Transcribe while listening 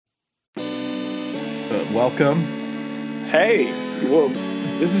Welcome. Hey,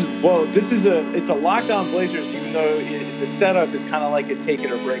 it's a Locked On Blazers, even though the setup is kind of like a take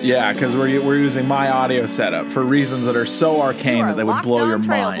it or break it. Yeah, because we're using my audio setup for reasons that are so arcane that they would blow your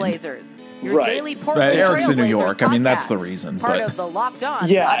mind. Trailblazers, your Right. daily Portland Eric's in New Trailblazers York. I mean, that's podcast, the reason. Part But of the Locked On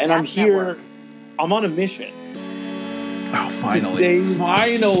Yeah, Podcast and I'm here. Network. I'm on a mission oh, finally, save-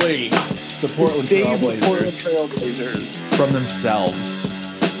 finally, the to Portland save the Portland Trailblazers Trailblazers. from themselves.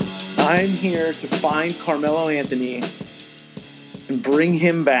 I'm here to find Carmelo Anthony and bring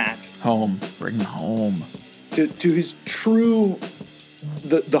him back Home, bring him home. to his true,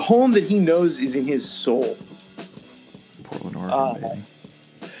 the home that he knows is in his soul. Portland, Oregon, baby.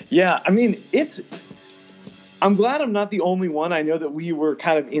 Yeah, I mean, I'm glad I'm not the only one. I know that we were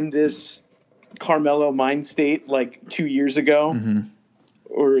kind of in this Carmelo mind state like 2 years ago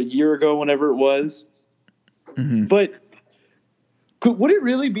or a year ago, whenever it was. But would it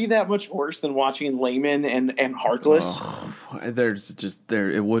really be that much worse than watching Layman and Harkless?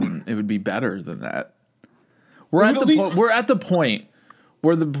 It wouldn't. It would be better than that. We're But at the point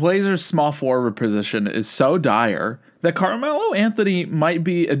where the Blazers' small forward position is so dire that Carmelo Anthony might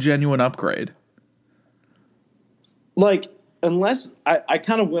be a genuine upgrade. Like, unless I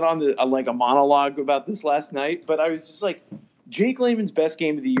kind of went on a monologue about this last night, but I was just like, Jake Layman's best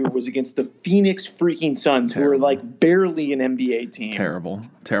game of the year was against the Phoenix freaking Suns, who are like barely an NBA team. Terrible.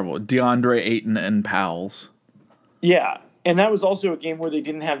 DeAndre Ayton and pals. Yeah, and that was also a game where they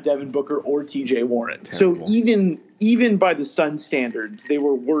didn't have Devin Booker or TJ Warren. Terrible. So even by the Suns standards, they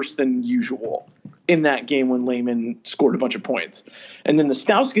were worse than usual in that game when Layman scored a bunch of points. And then the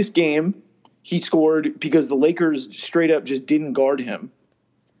Stauskas game, he scored because the Lakers straight up just didn't guard him.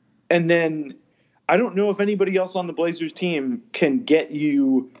 And then I don't know if anybody else on the Blazers team can get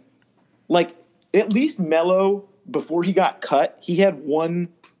you, like, at least Melo, before he got cut, he had one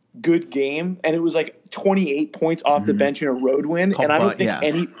good game, and it was like 28 points off the bench in a road win. And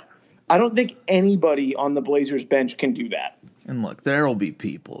I don't think anybody on the Blazers bench can do that. And look, there will be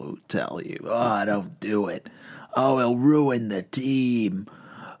people who tell you, "Oh, don't do it. Oh, it'll ruin the team.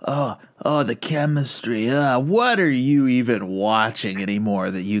 Oh, the chemistry. What are you even watching anymore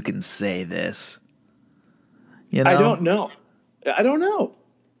that you can say this?" You know? I don't know.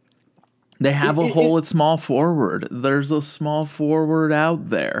 They have a hole at small forward. There's a small forward out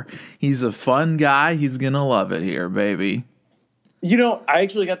there. He's a fun guy. He's going to love it here, baby. You know, I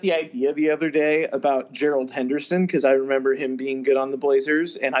actually got the idea the other day about Gerald Henderson because I remember him being good on the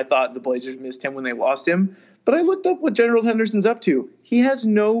Blazers, and I thought the Blazers missed him when they lost him. But I looked up what Gerald Henderson's up to. He has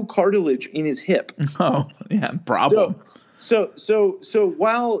no cartilage in his hip. Oh, yeah, problem. So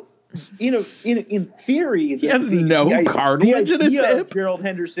while, you know, in theory, he has no cartilage in his hip. Gerald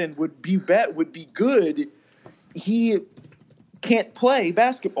Henderson would be good. He can't play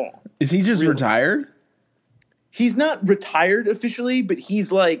basketball. Is he just retired? He's not retired officially, but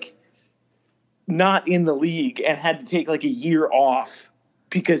he's like not in the league and had to take like a year off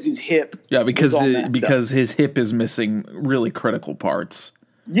because his hip. Yeah, because his hip is missing really critical parts.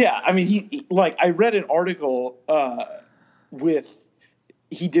 Yeah, I mean, I read an article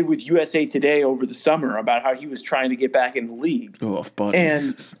he did with USA Today over the summer about how he was trying to get back in the league. Oh, buddy.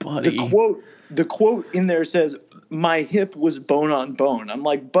 And the quote in there says, "My hip was bone on bone." I'm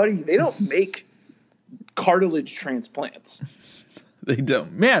like, buddy, they don't make cartilage transplants. They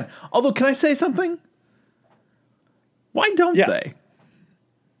don't. Man, although, can I say something? Why don't they?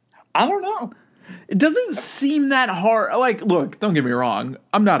 I don't know. It doesn't seem that hard. Like, look, don't get me wrong.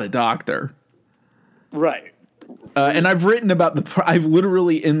 I'm not a doctor. Right. And I've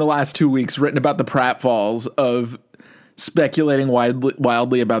literally in the last 2 weeks written about the pratfalls of speculating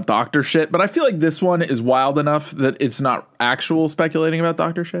wildly about doctor shit. But I feel like this one is wild enough that it's not actual speculating about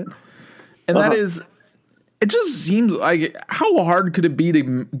doctor shit. And that is, it just seems like, how hard could it be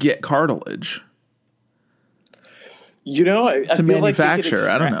to get cartilage? You know, I to feel manufacture, like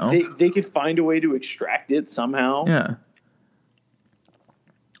I don't know. They could find a way to extract it somehow. Yeah.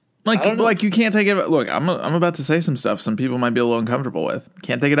 Like you can't take it. Look, I'm about to say some stuff some people might be a little uncomfortable with.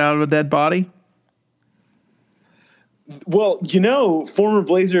 Can't take it out of a dead body. Well, you know, former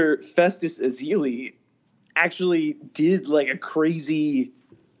Blazer Festus Ezeli actually did like a crazy,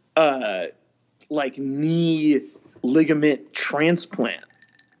 knee ligament transplant.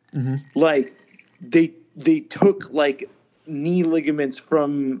 Like they took like knee ligaments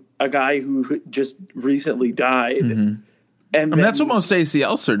from a guy who just recently died. And that's what most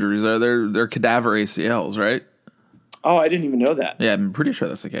ACL surgeries are. They're cadaver ACLs, right? Oh, I didn't even know that. Yeah, I'm pretty sure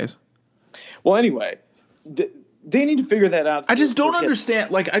that's the case. Well, anyway, they need to figure that out. I just don't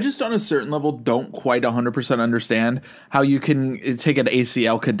understand. Like, I just on a certain level don't quite 100% understand how you can take an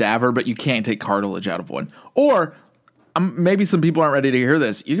ACL cadaver, but you can't take cartilage out of one. Or maybe some people aren't ready to hear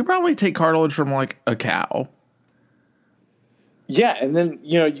this. You could probably take cartilage from like a cow. Yeah, and then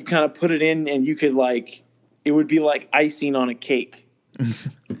you kind of put it in, and you could it would be like icing on a cake.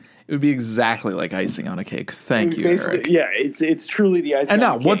 It would be exactly like icing on a cake. Thank you, Eric. Yeah, it's truly the icing. And now,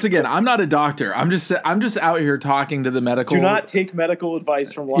 on a cake. once again, I'm not a doctor. I'm just out here talking to the medical. Do not take medical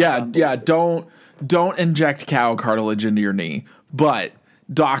advice from. Yeah. Don't inject cow cartilage into your knee. But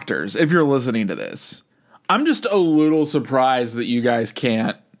doctors, if you're listening to this, I'm just a little surprised that you guys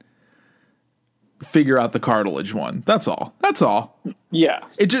can't figure out the cartilage one. That's all. Yeah,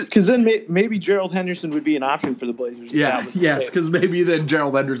 it just because then maybe Gerald Henderson would be an option for the Blazers. Yeah, yes, because maybe then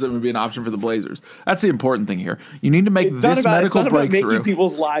Gerald Henderson would be an option for the Blazers. That's the important thing here. You need to make this medical breakthrough. Making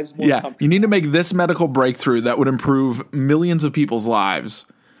people's lives more comfortable. You need to make this medical breakthrough that would improve millions of people's lives,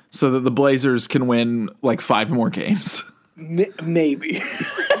 so that the Blazers can win like 5 more games. Maybe.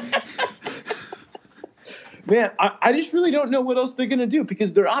 Man, I just really don't know what else they're going to do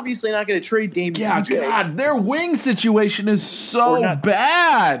because they're obviously not going to trade Dame CJ. God, their wing situation is so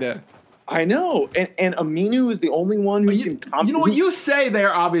bad. I know. And Aminu is the only one who can complement. You know what? You say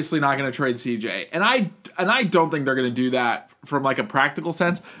they're obviously not going to trade CJ. And I don't think they're going to do that from like a practical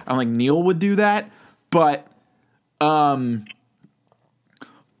sense. I don't think Neil would do that. But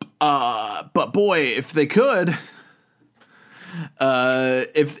boy, if they could...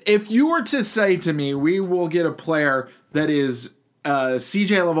 if you were to say to me, we will get a player that is a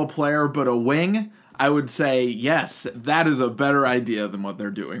CJ level player, but a wing, I would say, yes, that is a better idea than what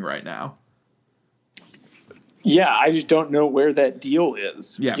they're doing right now. Yeah. I just don't know where that deal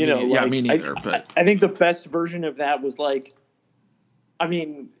is. Yeah. Me neither. But I think the best version of that was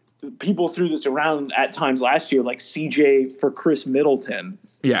people threw this around at times last year, like CJ for Chris Middleton.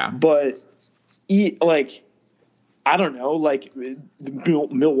 Yeah. But I don't know,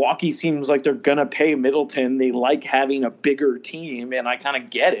 Milwaukee seems like they're going to pay Middleton. They like having a bigger team, and I kind of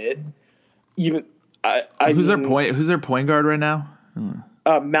get it. Who's their point guard right now?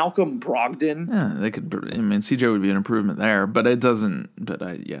 Malcolm Brogdon. Yeah, they could. CJ would be an improvement there, but it doesn't.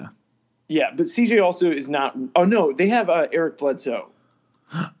 Yeah. Yeah, but CJ also is not. Oh no, they have Eric Bledsoe.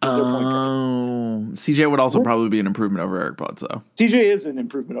 CJ would also probably be an improvement over Eric Bledsoe. CJ is an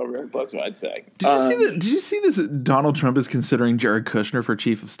improvement over Eric Bledsoe, I'd say. Did you see this? Donald Trump is considering Jared Kushner for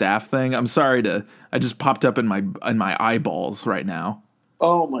chief of staff thing. I'm sorry I just popped up in my eyeballs right now.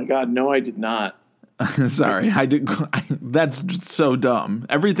 Oh my God, no, I did not. Sorry, I did. That's just so dumb.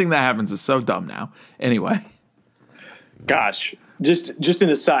 Everything that happens is so dumb now. Anyway, gosh. Just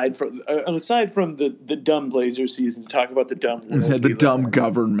an aside from the dumb Blazers season, talk about the dumb world. The dumb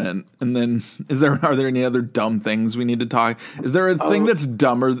government. And then are there any other dumb things we need to talk? Is there a thing that's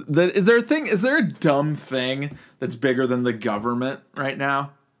dumber? Is there a dumb thing that's bigger than the government right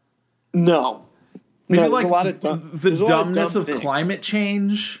now? No. Maybe like a lot of the dumbness of climate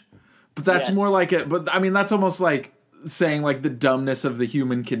change. But that's more like it. But I mean, that's almost like saying like the dumbness of the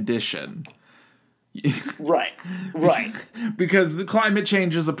human condition. Right. Because the climate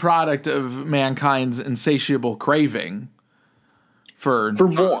change is a product of mankind's insatiable craving for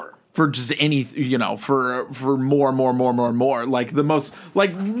more. For just any, for more. Like the most,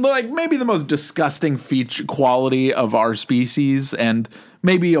 like maybe the most disgusting feature quality of our species and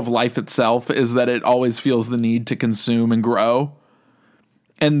maybe of life itself is that it always feels the need to consume and grow.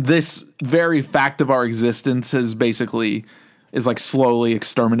 And this very fact of our existence is like slowly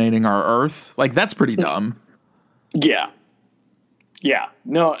exterminating our Earth. Like that's pretty dumb. Yeah.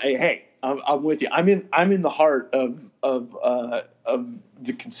 No, hey, I'm with you. I'm in the heart of the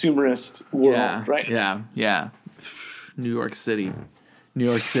consumerist world, right? Yeah. New York City.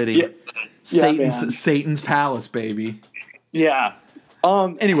 Yeah. Satan's palace, baby. Yeah.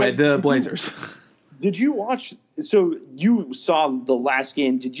 Anyway, the Blazers. Did you watch? So you saw the last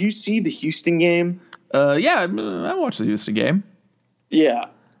game. Did you see the Houston game? Yeah, I watched the Houston game. Yeah.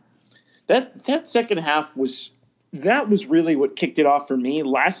 That second half was really what kicked it off for me.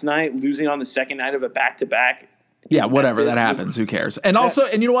 Last night, losing on the second night of a back-to-back. Yeah, whatever, that happens. Who cares? And also,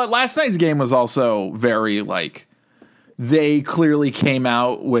 and you know what? Last night's game was also very, they clearly came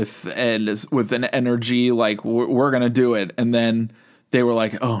out with an energy, like, we're going to do it. And then they were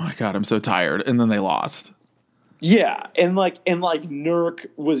like, oh, my God, I'm so tired. And then they lost. Yeah, and Nurk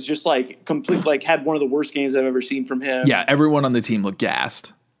was just complete, had one of the worst games I've ever seen from him. Yeah, everyone on the team looked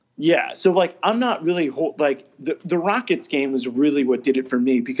gassed. Yeah, so like I'm not really like the Rockets game was really what did it for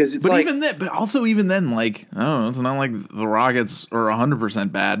me because it's like even then, like I don't know, it's not like the Rockets are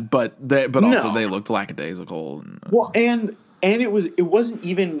 100% bad, but also they looked lackadaisical. And it wasn't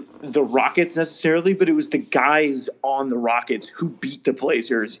even the Rockets necessarily, but it was the guys on the Rockets who beat the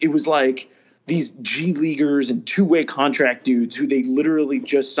Blazers. It was like these G leaguers and two-way contract dudes who they literally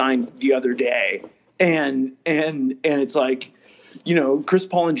just signed the other day, and it's like, you know, Chris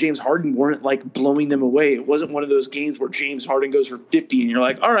Paul and James Harden weren't like blowing them away. It wasn't one of those games where James Harden goes for 50 and you're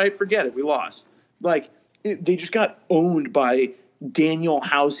like, all right, forget it, we lost. Like they just got owned by Daniel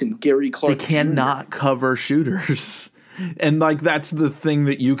House and Gary Clark. They cannot cover shooters. And like that's the thing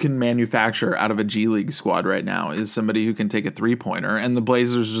that you can manufacture out of a G League squad right now is somebody who can take a 3-pointer, and the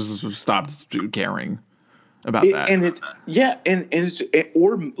Blazers just stopped caring about that. And it's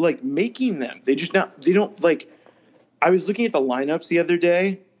or like making them. They don't like. I was looking at the lineups the other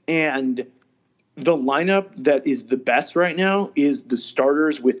day, and the lineup that is the best right now is the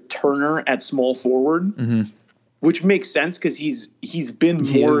starters with Turner at small forward. Mm-hmm. Which makes sense because he's been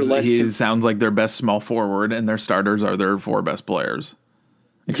more or less. He sounds like their best small forward, and their starters are their 4 best players,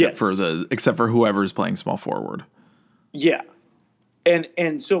 except for whoever's playing small forward. Yeah,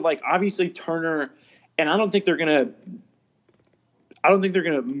 and so like obviously Turner, and I don't think they're gonna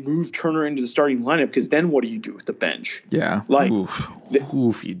move Turner into the starting lineup because then what do you do with the bench? Yeah, like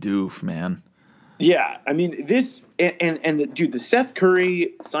oofy doof, man. Yeah, I mean this and the Seth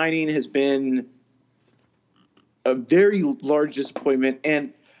Curry signing has been a very large disappointment.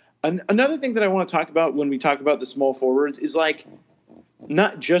 And another thing that I want to talk about when we talk about the small forwards is like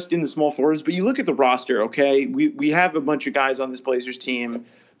not just in the small forwards, but you look at the roster. Okay, we have a bunch of guys on this Blazers team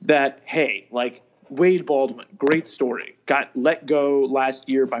that, hey, like Wade Baldwin, great story, got let go last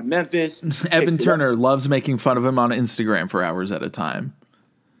year by Memphis. Evan Turner loves making fun of him on Instagram for hours at a time.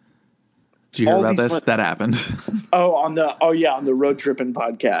 Did you hear about this? That happened. on the Road Trippin'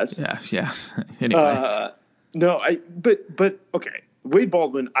 podcast. Yeah. Anyway. No, but okay. Wade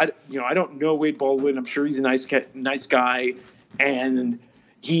Baldwin, I don't know Wade Baldwin. I'm sure he's a nice guy, and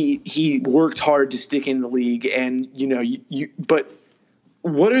he worked hard to stick in the league. And but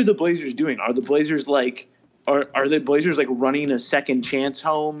what are the Blazers doing? Are the Blazers like running a second chance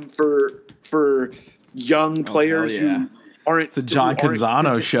home for young players who aren't? It's the John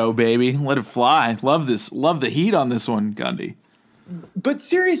Canzano show, baby. Let it fly. Love this. Love the heat on this one, Gundy. But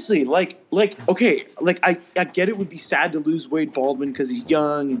seriously, okay, I get it would be sad to lose Wade Baldwin because he's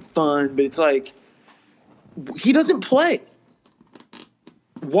young and fun, but it's like he doesn't play.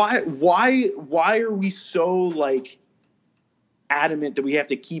 Why are we so like adamant that we have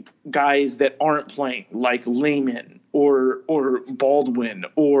to keep guys that aren't playing, like Layman or Baldwin,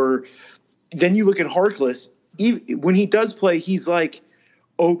 or then you look at Harkless. When he does play, he's like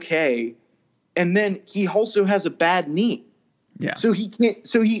okay, and then he also has a bad knee. Yeah. So he can't.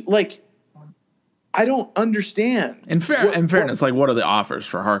 So he like. I don't understand. In fairness, like what are the offers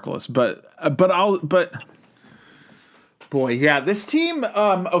for Harkless? But boy, yeah, this team.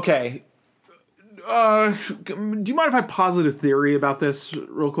 Okay. Do you mind if I posit a theory about this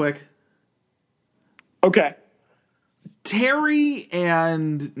real quick? Okay. Terry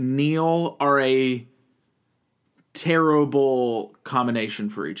and Neil are a terrible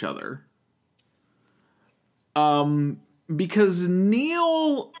combination for each other. Because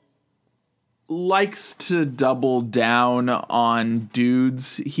Neil likes to double down on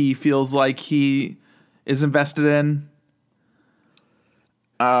dudes he feels like he is invested in.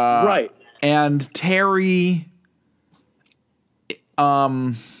 Right. And Terry, who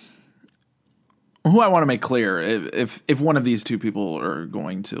I want to make clear, if one of these two people are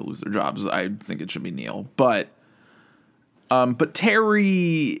going to lose their jobs, I think it should be Neil. But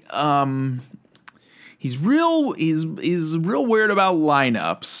Terry, he's real weird about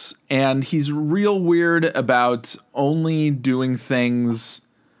lineups, and he's real weird about only doing things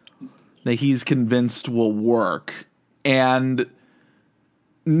that he's convinced will work. And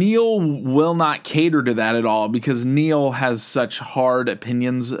Neil will not cater to that at all because Neil has such hard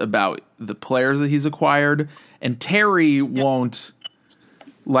opinions about the players that he's acquired, and Terry won't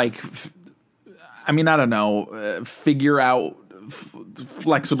I don't know, figure out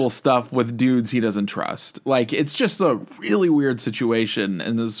flexible stuff with dudes he doesn't trust. Like, it's just a really weird situation,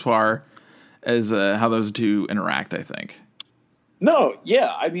 and as far as how those two interact, I think. No,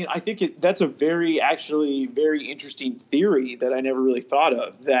 yeah, I mean, I think that's a very interesting theory that I never really thought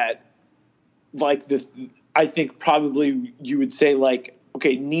of. That, like, I think probably you would say, like,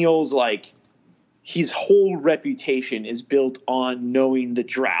 okay, Neil's like his whole reputation is built on knowing the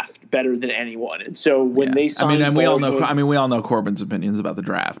draft better than anyone. And so when they signed, we all know Corbin's opinions about the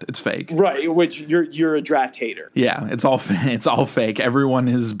draft. It's fake, right? Which you're a draft hater. Yeah, it's all fake. Everyone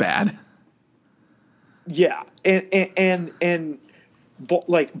is bad. Yeah, and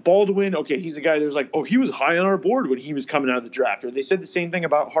like Baldwin, okay, he's a guy that was like, oh, he was high on our board when he was coming out of the draft. Or they said the same thing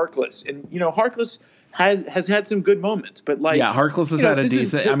about Harkless, and Harkless has had some good moments, but like, yeah, Harkless has had a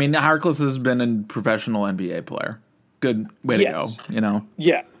decent. Harkless has been a professional NBA player. Good way to go.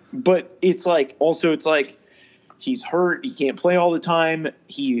 Yeah, but it's like he's hurt. He can't play all the time.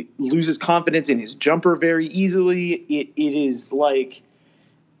 He loses confidence in his jumper very easily. It is like,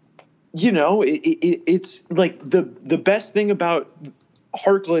 it's like the best thing about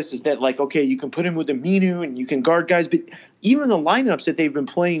Harkless is that, like, okay, you can put him with Aminu and you can guard guys, but even the lineups that they've been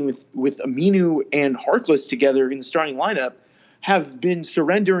playing with Aminu and Harkless together in the starting lineup have been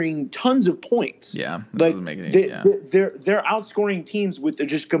surrendering tons of points. Yeah, like doesn't make any, they're outscoring teams with a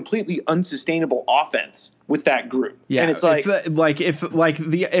just completely unsustainable offense with that group. Yeah, and it's like if the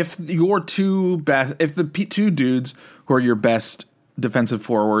two dudes who are your best defensive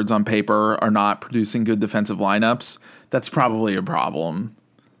forwards on paper are not producing good defensive lineups, that's probably a problem.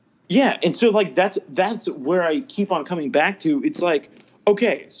 Yeah, and so like that's where I keep on coming back to. It's like,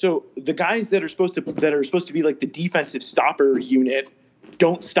 okay, so the guys that are supposed to be like the defensive stopper unit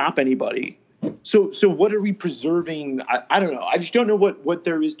don't stop anybody. So what are we preserving? I don't know. I just don't know what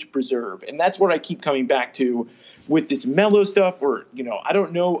there is to preserve, and that's what I keep coming back to with this Melo stuff. Or I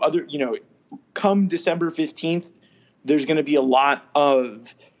don't know other. Come December 15th, there's going to be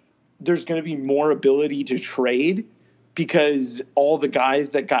more ability to trade, because all the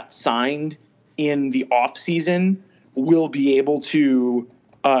guys that got signed in the off season will be able to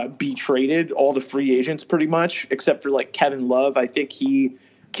be traded. All the free agents pretty much, except for like Kevin Love. I think he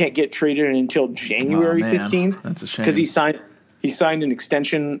can't get traded until January 15th. That's a shame. Because he signed an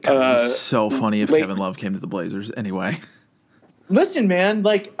extension. God, it'd be so funny if Kevin Love came to the Blazers anyway. Listen, man,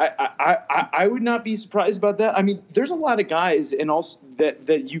 like I would not be surprised about that. I mean, there's a lot of guys, and also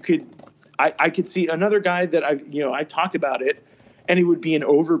that you could. I could see another guy that I talked about it, and it would be an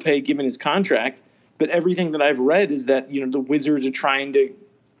overpay given his contract. But everything that I've read is that the Wizards are trying to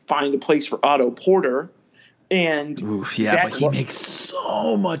find a place for Otto Porter, and but he makes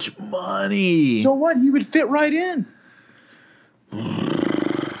so much money. So what? He would fit right in.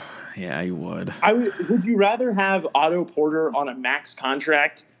 Yeah, he would. Would you rather have Otto Porter on a max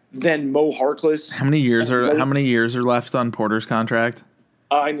contract than Mo Harkless? How many years are left on Porter's contract?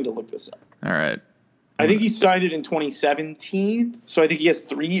 I need to look this up. All right. I think he signed it in 2017, so I think he has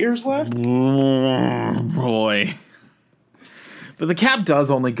 3 years left. Oh, boy. But the cap does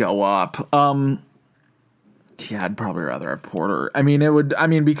only go up. Yeah, I'd probably rather have Porter.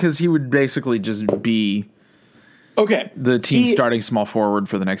 Because he would basically just be the team starting small forward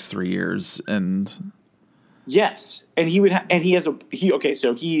for the next 3 years, and yes, and he would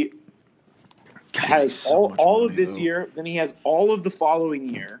so he has all of this year, then he has all of the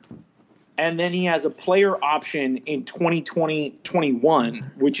following year, and then he has a player option in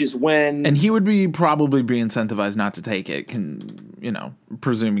 2020-21, which is when... And he would probably be incentivized not to take it,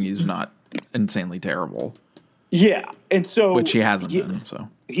 presuming he's not insanely terrible. Yeah, and so... Which he hasn't been, so...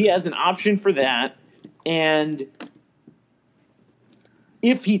 He has an option for that, and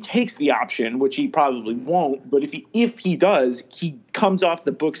if he takes the option, which he probably won't, but if he does, he comes off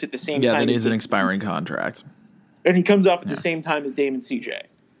the books at the same time. Yeah, then he's an expiring contract. And he comes off at the same time as Damon CJ,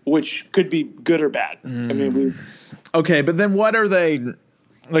 which could be good or bad. Okay, but then what do they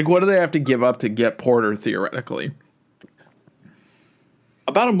have to give up to get Porter theoretically?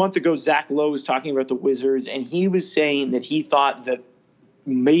 About a month ago, Zach Lowe was talking about the Wizards, and he was saying that he thought that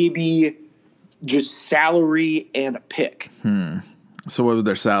maybe just salary and a pick. So what would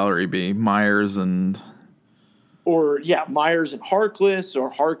their salary be? Myers and Harkless,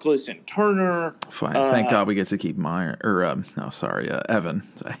 or Harkless and Turner. Fine. Thank God we get to keep Evan.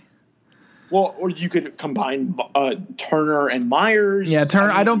 Well, or you could combine Turner and Myers. Yeah,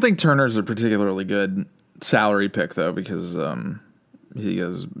 Turner. I don't think Turner's a particularly good salary pick though, because he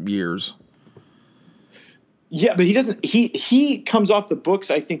has years. Yeah, but he doesn't. He comes off the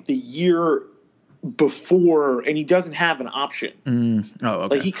books, I think, the year before, and he doesn't have an option.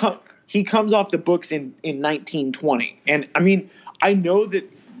 Okay. Like he comes off the books in 1920, and I know that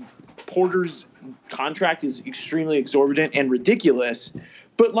Porter's contract is extremely exorbitant and ridiculous,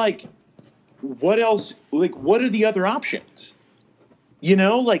 but like, what else? Like, what are the other options? It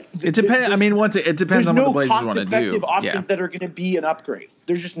depends. It depends on what the Blazers want to do. There's no cost-effective options that are going to be an upgrade.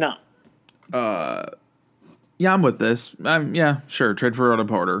 There's just not. Yeah, I'm with this. Yeah, sure. Trade for Otto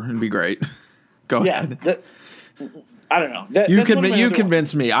Porter. It'd be great. Go Yeah, ahead. I don't know. You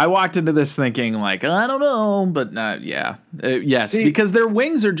convinced me. I walked into this thinking like, I don't know, but yeah. Yes, because their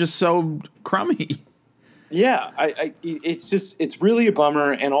wings are just so crummy. Yeah, it's really a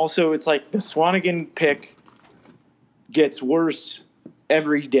bummer. And also it's like the Swanigan pick gets worse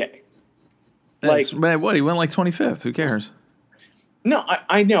every day. Man, what? He went like 25th. Who cares? No,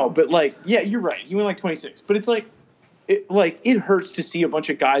 I know, but like, yeah, you're right. He went like 26, but it's like, it hurts to see a bunch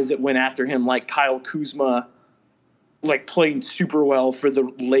of guys that went after him, like Kyle Kuzma, like playing super well for the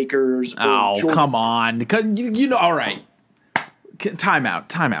Lakers. Come on. All right. Time out,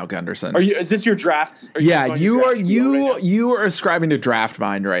 Gunderson. Is this your draft? You are ascribing to draft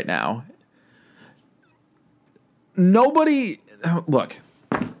mind right now. Nobody, look.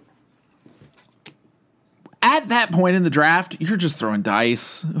 At that point in the draft, you're just throwing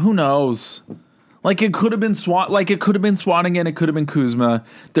dice. Who knows? Like it could have been Swanigan, it could have been Kuzma.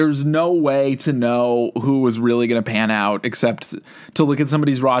 There's no way to know who was really going to pan out except to look at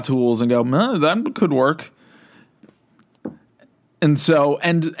somebody's raw tools and go, that could work. And so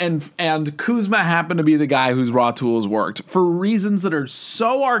and Kuzma happened to be the guy whose raw tools worked for reasons that are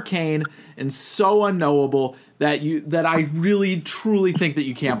so arcane and so unknowable that I really truly think that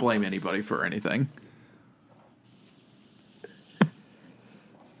you can't blame anybody for anything.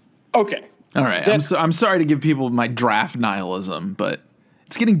 Okay. All right. I'm sorry to give people my draft nihilism, but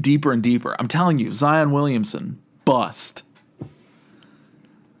it's getting deeper and deeper. I'm telling you, Zion Williamson, bust.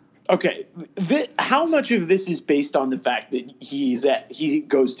 Okay. How much of this is based on the fact that he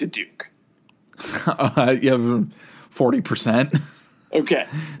goes to Duke? You have 40%. Okay.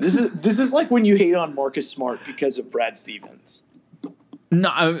 This is like when you hate on Marcus Smart because of Brad Stevens.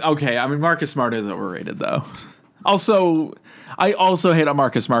 No, okay. I mean, Marcus Smart is overrated, though. Also, I also hate on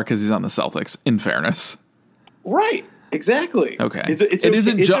Marcus Smart because he's on the Celtics, in fairness. Right. Exactly. Okay. I'm just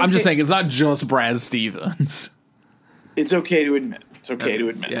saying, it's not just Brad Stevens. It's okay to admit.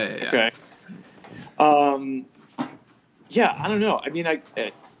 Yeah. Okay. Yeah, I don't know. I mean,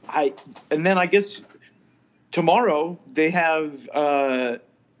 and then I guess tomorrow they have the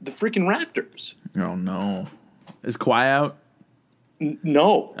freaking Raptors. Oh, no. Is Kawhi out?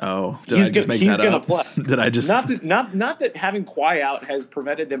 No. Oh, he's going to play. Did I just not that having Kawhi out has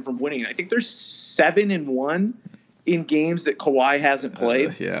prevented them from winning. I think they're 7-1 in games that Kawhi hasn't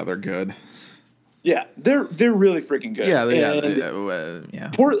played. Yeah, they're good. Yeah, they're really freaking good. Yeah.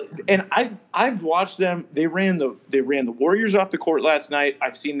 And I've watched them. They ran the Warriors off the court last night.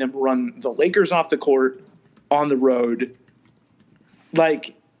 I've seen them run the Lakers off the court on the road.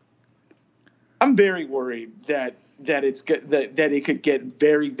 Like, I'm very worried that it could get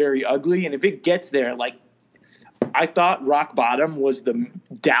very, very ugly. And if it gets there, like, I thought rock bottom was the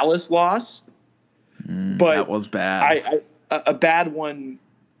Dallas loss, but that was bad. A bad one.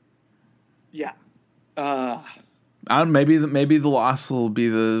 Yeah. Maybe the loss will be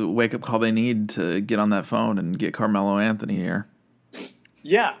the wake up call they need to get on that phone and get Carmelo Anthony here.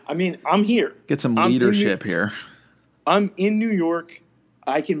 Yeah, I mean, I'm here. Get some leadership here. I'm in New York.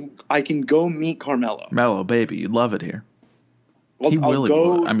 I can go meet Carmelo. Melo, baby, you'd love it here. He really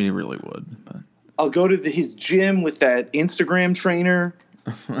would. I mean, he really would. But. I'll go to his gym with that Instagram trainer.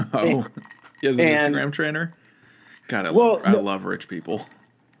 He has an Instagram trainer? God, I love rich people.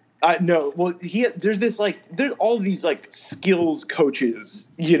 No, well, there's all these like skills coaches,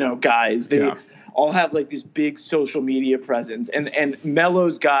 guys. They all have like this big social media presence, and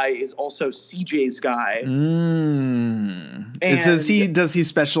Melo's guy is also CJ's guy. Does he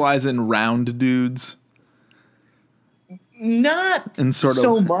specialize in round dudes? Not and sort of,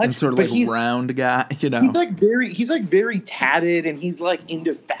 so much, and sort of but like round guy. He's like very tatted, and he's like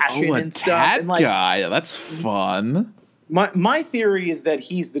into fashion and stuff. Tat guy, that's fun. My theory is that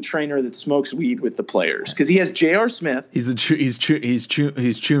he's the trainer that smokes weed with the players because he has J.R. Smith. He's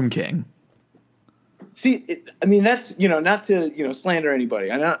Choom King. See, I mean, that's not to slander anybody.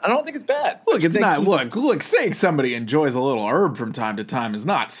 I don't think it's bad. Look, it's not. Look, saying somebody enjoys a little herb from time to time is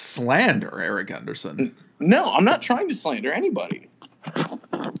not slander, Eric Anderson. No, I'm not trying to slander anybody.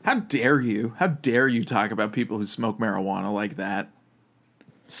 How dare you? How dare you talk about people who smoke marijuana like that,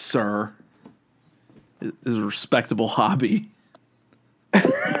 sir? It is a respectable hobby.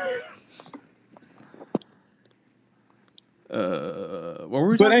 What were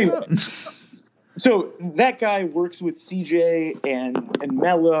we talking about? So that guy works with CJ and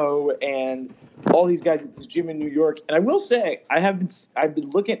Melo and all these guys at this gym in New York. And I will say, I've been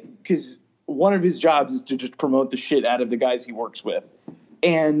looking because one of his jobs is to just promote the shit out of the guys he works with.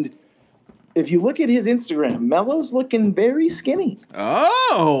 And if you look at his Instagram, Melo's looking very skinny.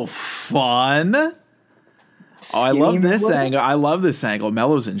 Oh, fun. I love this angle.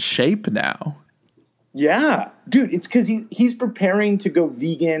 Melo's in shape now. Yeah, dude, it's because he's preparing to go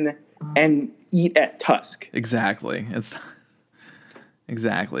vegan and eat at Tusk. Exactly.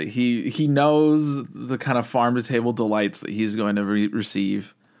 Exactly. He knows the kind of farm to table delights that he's going to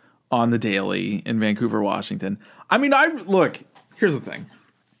receive on the daily in Vancouver, Washington. I mean, look, here's the thing.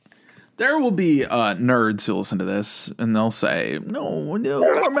 There will be nerds who listen to this and they'll say, no,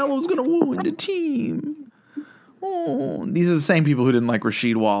 Carmelo's going to ruin the team. Oh, these are the same people who didn't like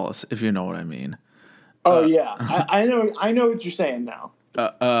Rasheed Wallace, if you know what I mean. Oh yeah. I know what you're saying now.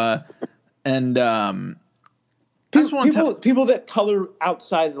 People that color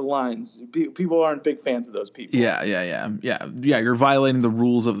outside of the lines, people aren't big fans of those people. Yeah. You're violating the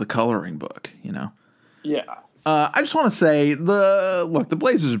rules of the coloring book, you know? Yeah. I just want to say the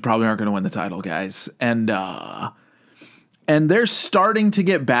Blazers probably aren't going to win the title, guys. And they're starting to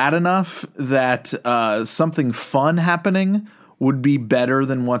get bad enough that something fun happening would be better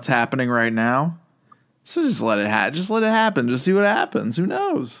than what's happening right now. So just let it happen. Just see what happens. Who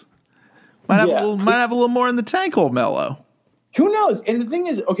knows? Might have a little more in the tank, old Melo. Who knows? And the thing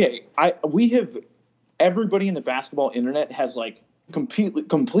is, okay, everybody in the basketball internet has like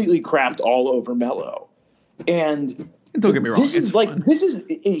completely crapped all over Melo. And don't get me wrong, he's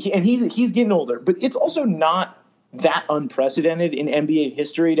getting older, but it's also not that unprecedented in NBA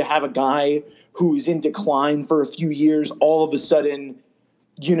history to have a guy who is in decline for a few years all of a sudden,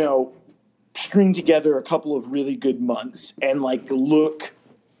 string together a couple of really good months and look,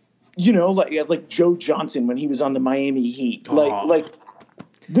 like Joe Johnson when he was on the Miami Heat. Is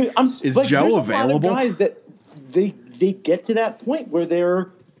Joe available? A lot of guys that they get to that point where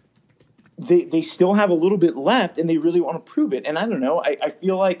they still have a little bit left and they really want to prove it. And I don't know. I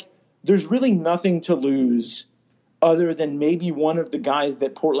feel like there's really nothing to lose other than maybe one of the guys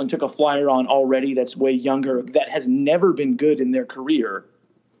that Portland took a flyer on already that's way younger, that has never been good in their career.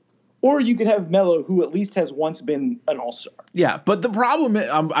 Or you could have Melo, who at least has once been an all-star. Yeah, but the problem,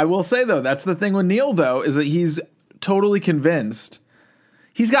 I will say, though, that's the thing with Neil, though, is that he's totally convinced.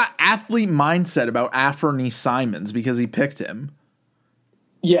 He's got athlete mindset about Anthony Simons because he picked him.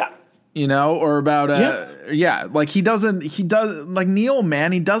 Yeah. Or about, he does, like Neil,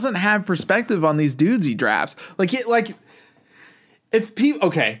 man, he doesn't have perspective on these dudes he drafts.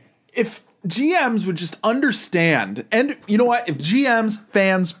 If GMs would just understand, and you know what? If GMs,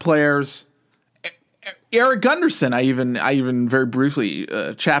 fans, players, Eric Gunderson, I even very briefly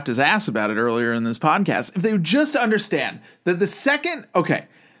chapped his ass about it earlier in this podcast. If they would just understand that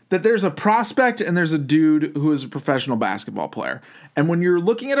that there's a prospect and there's a dude who is a professional basketball player, and when you're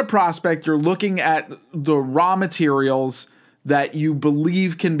looking at a prospect, you're looking at the raw materials that you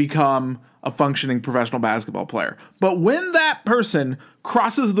believe can become a functioning professional basketball player. But when that person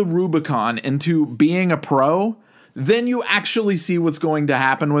crosses the Rubicon into being a pro, then you actually see what's going to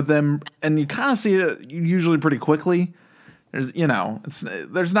happen with them, and you kind of see it usually pretty quickly. There's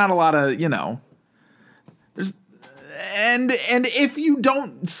not a lot of, there's, and if you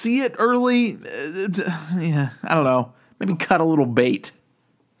don't see it early, I don't know, maybe cut a little bait.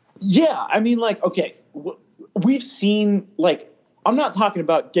 Yeah, I mean, we've seen, I'm not talking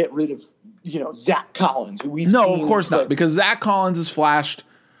about get rid of, Zach Collins. Of course not, because Zach Collins has flashed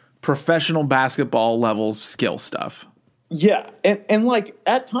professional basketball level skill stuff. Yeah, and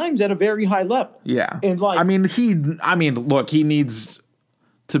at times at a very high level. Yeah, and look, he needs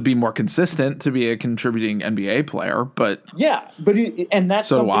to be more consistent to be a contributing NBA player, but that's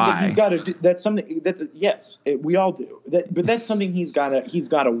so something that he's got to do. That's something that we all do. But that's something he's got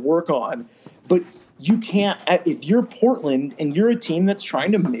to work on. But you can't, if you're Portland and you're a team that's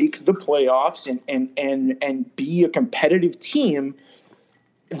trying to make the playoffs and be a competitive team,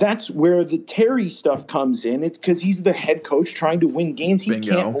 that's where the Terry stuff comes in. It's because he's the head coach trying to win games. He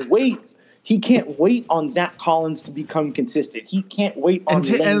can't wait on Zach Collins to become consistent. He can't wait on.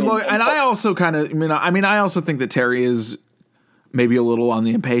 I also I also think that Terry is maybe a little on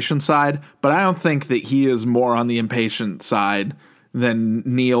the impatient side, but I don't think that he is more on the impatient side than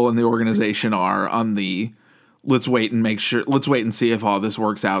Neil and the organization are on the let's wait and see if all this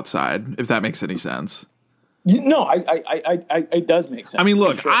works outside, if that makes any sense. No, it does make sense. I mean,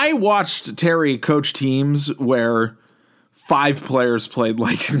 look, sure. I watched Terry coach teams where 5 players played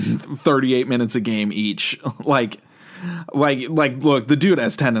 38 minutes a game each. Look, the dude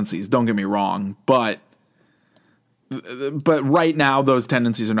has tendencies, don't get me wrong, but right now those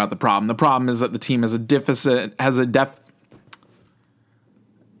tendencies are not the problem. The problem is that the team has a deficit,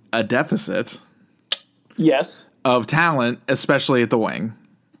 yes, of talent, especially at the wing.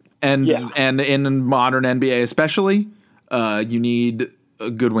 And in modern NBA especially, you need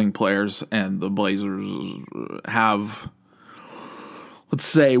good wing players, and the Blazers have let's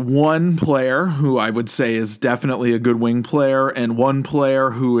say one player who I would say is definitely a good wing player, and one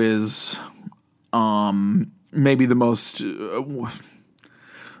player who is maybe the most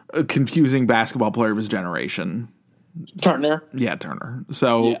confusing basketball player of his generation. Turner. Yeah, Turner.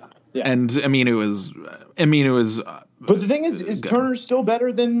 So, yeah. And Aminu is. But the thing is Turner still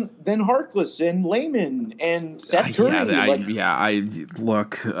better than Harkless and Layman and Seth Curry?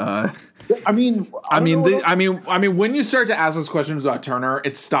 Look. When you start to ask those questions about Turner,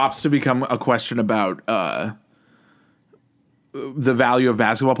 it stops to become a question about the value of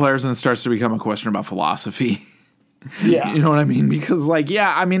basketball players, and it starts to become a question about philosophy. Yeah. You know what I mean? Because, I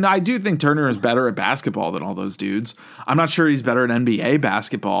do think Turner is better at basketball than all those dudes. I'm not sure he's better at NBA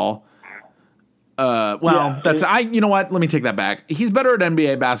basketball. You know what? Let me take that back. He's better at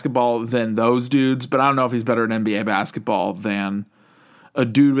NBA basketball than those dudes, but I don't know if he's better at NBA basketball than a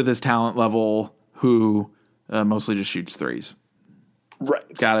dude with his talent level who mostly just shoots threes.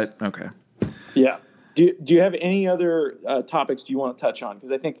 Right. Got it? Okay. Yeah. Do you have any other topics you want to touch on?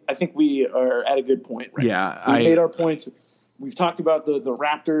 Because I think we are at a good point right now. We made our points. We've talked about the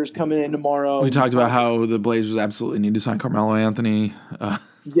Raptors coming in tomorrow. We talked about how the Blazers absolutely need to sign Carmelo Anthony.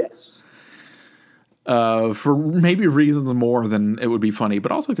 Yes. For maybe reasons more than it would be funny,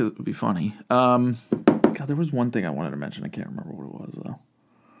 but also because it would be funny. God, there was one thing I wanted to mention. I can't remember what it was, though.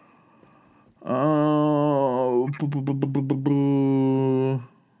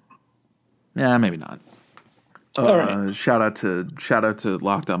 Yeah, maybe not. All right. Shout out to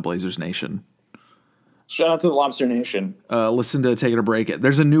Locked On Blazers Nation. Shout out to the Lobster Nation. Listen to Take It or Break It.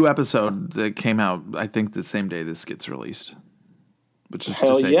 There's a new episode that came out, I think, the same day this gets released. Which is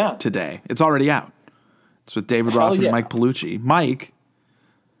today. It's already out. It's with David Roth and Mike Palucci. Mike,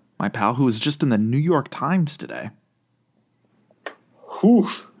 my pal, who was just in the New York Times today. Whew.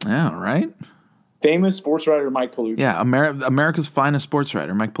 Yeah, right? Famous sports writer Mike Palucci. Yeah, America's finest sports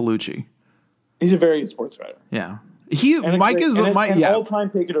writer, Mike Palucci. He's a very good sports writer. Yeah. Mike is an all-time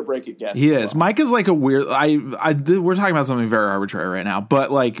Take It or Break It guest. He is. Mike is like a weird. We're talking about something very arbitrary right now,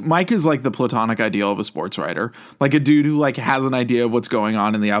 but like Mike is like the platonic ideal of a sports writer, like a dude who like has an idea of what's going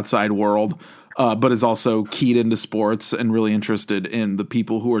on in the outside world, but is also keyed into sports and really interested in the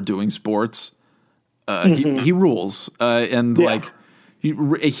people who are doing sports. He rules,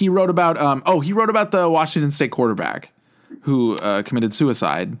 he wrote about. He wrote about the Washington State quarterback who committed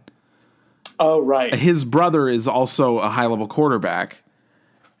suicide. Oh, right. His brother is also a high-level quarterback,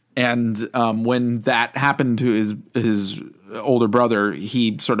 and when that happened to his older brother,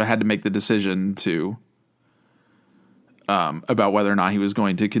 he sort of had to make the decision to about whether or not he was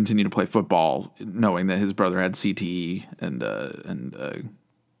going to continue to play football, knowing that his brother had CTE and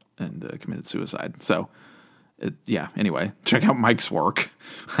committed suicide. So, anyway, check out Mike's work.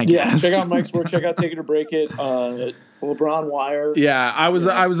 I guess. Check out Mike's work. Check out Take It or Break It. LeBron Wire. Yeah, I was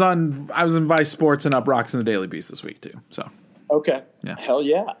in Vice Sports and Up Rocks in the Daily Beast this week too. So okay, yeah, hell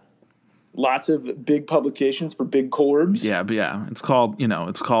yeah, lots of big publications for big corbs. Yeah, but yeah, it's called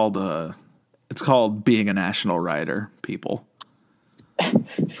being a national writer, people.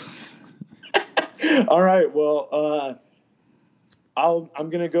 All right, well, I'm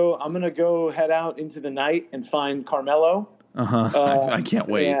gonna go head out into the night and find Carmelo. I can't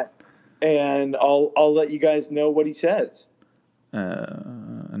wait. And I'll let you guys know what he says.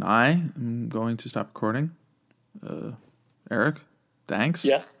 And I am going to stop recording. Eric, thanks.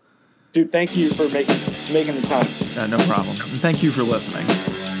 Yes. Dude, thank you for making the time. No problem. And thank you for listening.